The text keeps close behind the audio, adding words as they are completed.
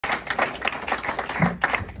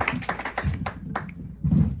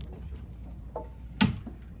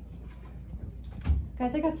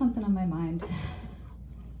Guys, I got something on my mind.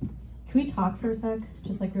 Can we talk for a sec?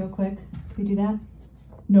 Just like real quick? Can we do that?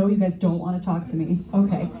 No, you guys don't want to talk to me.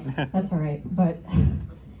 Okay, that's all right. But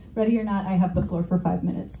ready or not, I have the floor for 5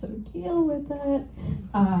 minutes, so deal with it.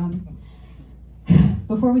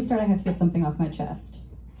 Before we start, I have to get something off my chest.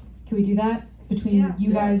 Can we do that? Between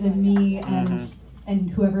you guys and me and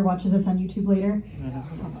whoever watches this on YouTube later?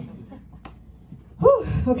 Whew,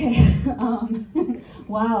 okay.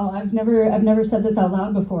 Wow, I've never said this out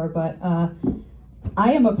loud before, but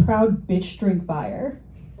I am a proud bitch drink buyer.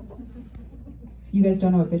 You guys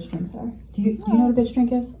don't know what bitch drinks are? Do you know what a bitch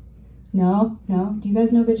drink is? No? No? Do you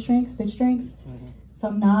guys know bitch drinks? Bitch drinks?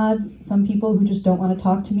 Some nods, some people who just don't want to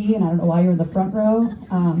talk to me, and I don't know why you're in the front row.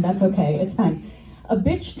 That's okay, it's fine. A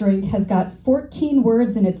bitch drink has got 14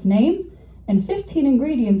 words in its name and 15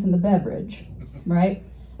 ingredients in the beverage, right?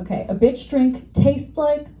 Okay, a bitch drink tastes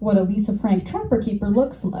like what a Lisa Frank Trapper Keeper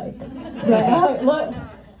looks like. Right? Look,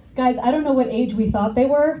 guys, I don't know what age we thought they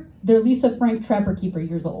were. They're Lisa Frank Trapper Keeper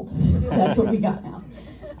years old. That's what we got now.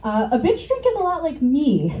 A bitch drink is a lot like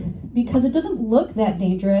me because it doesn't look that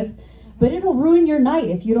dangerous, but it'll ruin your night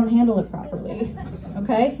if you don't handle it properly.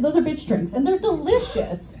 Okay, so those are bitch drinks, and they're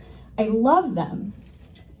delicious. I love them.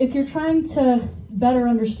 If you're trying to better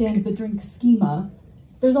understand the drink schema,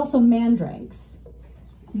 there's also man drinks.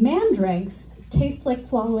 Man drinks taste like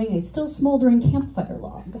swallowing a still smoldering campfire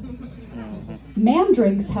log. Man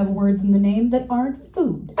drinks have words in the name that aren't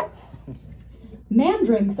food. Man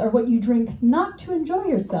drinks are what you drink not to enjoy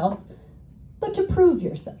yourself, but to prove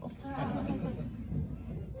yourself.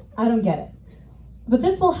 I don't get it. But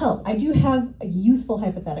this will help. I do have a useful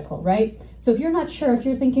hypothetical, right? So if you're not sure, if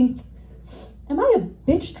you're thinking, am I a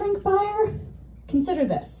bitch drink buyer? Consider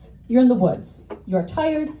this. You're in the woods. You're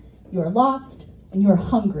tired, you're lost, and you're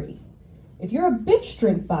hungry. If you're a bitch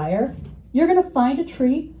drink buyer, you're gonna find a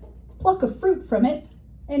tree, pluck a fruit from it,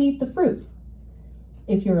 and eat the fruit.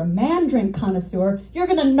 If you're a man drink connoisseur, you're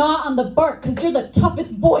gonna gnaw on the bark because you're the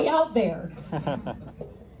toughest boy out there.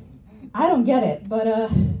 I don't get it,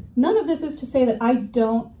 but none of this is to say that I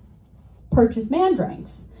don't purchase man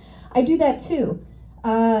drinks. I do that too.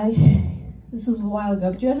 This was a while ago,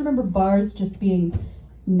 but do you guys remember bars just being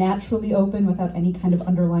naturally open without any kind of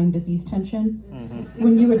underlying disease tension?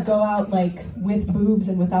 When you would go out like with boobs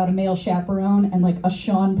and without a male chaperone, and like a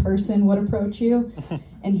Sean person would approach you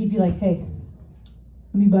and he'd be like, hey,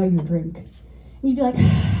 let me buy you a drink. And you'd be like,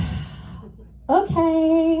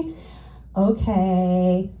 okay.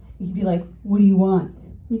 And he'd be like, what do you want?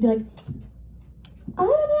 And you'd be like, I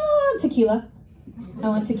don't know, tequila. I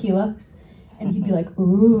want tequila. And he'd be like,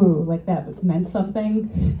 ooh, like that meant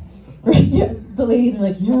something. Right? Yeah. The ladies are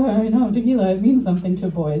like, yeah, I know, tequila, it means something to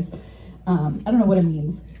boys. I don't know what it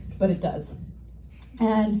means, but it does.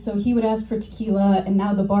 And so he would ask for tequila, and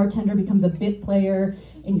now the bartender becomes a bit player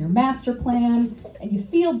in your master plan, and you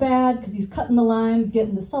feel bad because he's cutting the limes,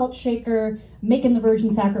 getting the salt shaker, making the virgin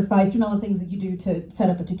sacrifice, doing all the things that you do to set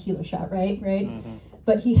up a tequila shot, right?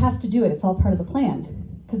 But he has to do it, it's all part of the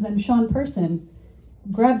plan. Because then Sean Person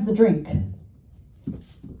grabs the drink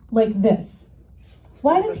like this.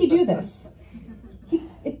 Why does he do this?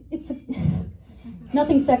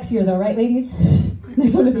 Nothing sexier though, right, ladies?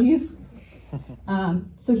 Nice one of these.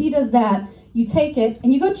 So he does that, you take it,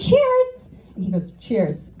 and you go, cheers! And he goes,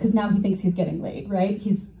 cheers, because now he thinks he's getting laid, right?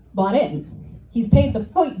 He's bought in. He's paid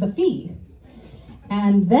the fee.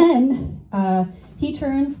 And then he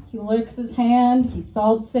turns, he licks his hand, he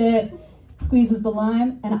salts it, squeezes the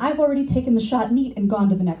lime, and I've already taken the shot neat and gone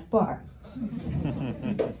to the next bar.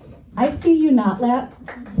 I see you not laugh.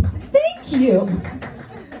 Thank you.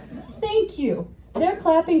 Thank you. They're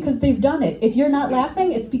clapping because they've done it. If you're not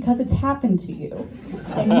laughing, it's because it's happened to you.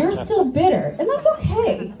 And you're still bitter, and that's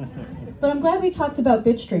okay. But I'm glad we talked about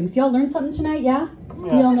bitch drinks. Y'all learned something tonight, yeah? We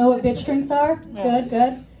all know what bitch drinks are? Yeah.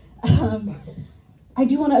 Good. I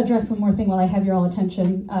do want to address one more thing while I have your all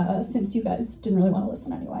attention, since you guys didn't really want to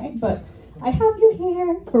listen anyway. But I have you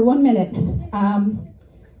here for 1 minute.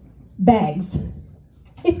 Bags.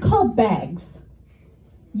 It's called bags.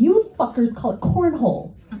 You fuckers call it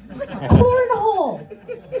cornhole. Cornhole!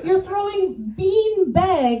 You're throwing bean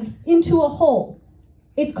bags into a hole.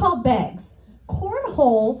 It's called bags.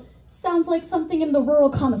 Cornhole sounds like something in the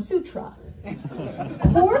rural Kama Sutra.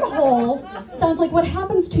 Cornhole sounds like what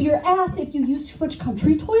happens to your ass if you use too much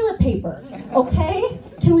country toilet paper. Okay?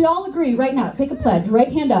 Can we all agree right now? Take a pledge.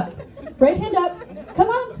 Right hand up. Right hand up. Come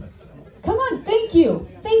on. Come on. Thank you.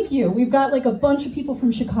 Thank you. We've got like a bunch of people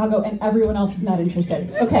from Chicago and everyone else is not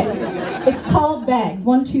interested. Okay. It's called bags.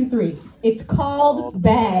 1, 2, 3. It's called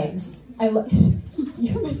bags. I love.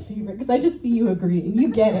 You're my favorite because I just see you agreeing. You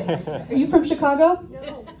get it. Are you from Chicago?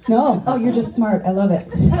 No. No? Oh, you're just smart. I love it.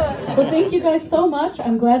 Well, thank you guys so much.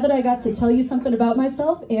 I'm glad that I got to tell you something about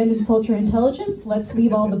myself and insult your intelligence. Let's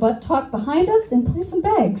leave all the butt talk behind us and play some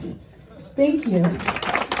bags. Thank you.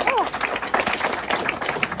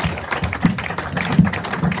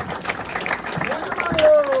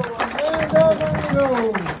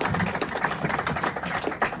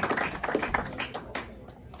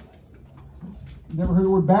 Never heard the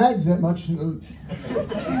word bags that much in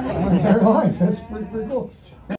my entire life. That's pretty cool.